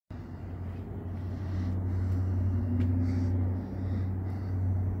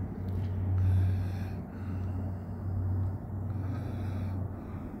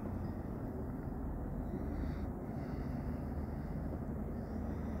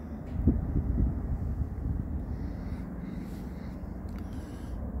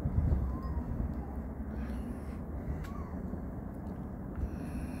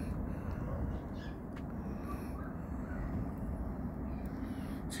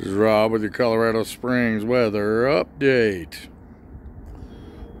This is Rob with your Colorado Springs weather update.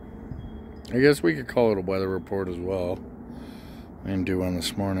 I guess we could call it a weather report as well. I didn't do one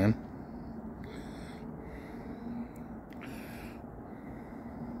this morning.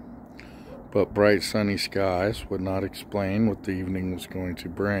 But bright sunny skies would not explain what the evening was going to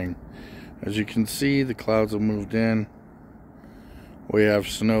bring. As you can see, the clouds have moved in. We have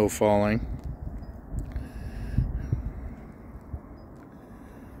snow falling.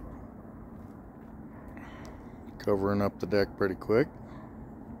 Covering up the deck pretty quick.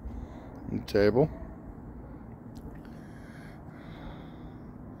 And the table.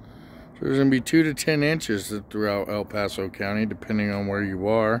 So there's going to be 2 to 10 inches throughout El Paso County, depending on where you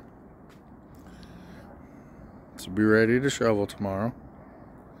are. So be ready to shovel tomorrow.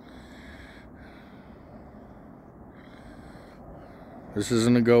 This is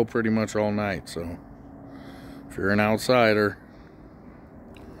going to go pretty much all night, so if you're an outsider,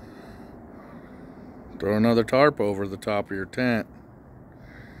 throw another tarp over the top of your tent.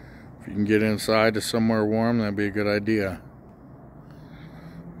 If you can get inside to somewhere warm, that'd be a good idea.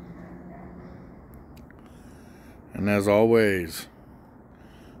 And as always,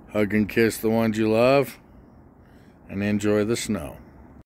 hug and kiss the ones you love, and enjoy the snow.